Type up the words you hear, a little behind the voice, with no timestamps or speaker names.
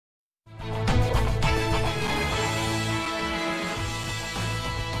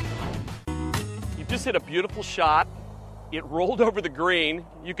just hit a beautiful shot. It rolled over the green.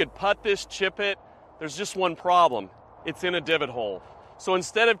 You could putt this, chip it. There's just one problem. It's in a divot hole. So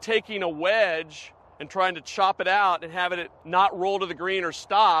instead of taking a wedge and trying to chop it out and having it not roll to the green or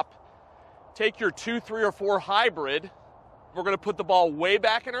stop, take your 2, 3, or 4 hybrid. We're going to put the ball way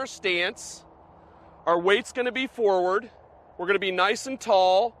back in our stance. Our weight's going to be forward. We're going to be nice and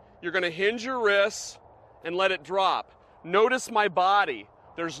tall. You're going to hinge your wrists and let it drop. Notice my body.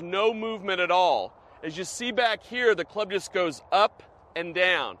 There's no movement at all. As you see back here, the club just goes up and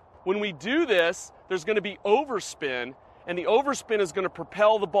down. When we do this, there's going to be overspin, and the overspin is going to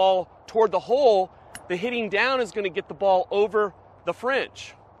propel the ball toward the hole. The hitting down is going to get the ball over the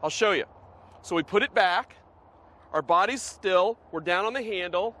fringe. I'll show you. So we put it back. Our body's still. We're down on the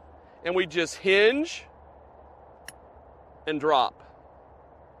handle, and we just hinge and drop.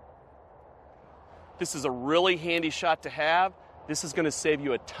 This is a really handy shot to have. This is going to save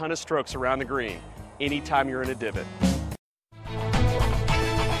you a ton of strokes around the green anytime you're in a divot.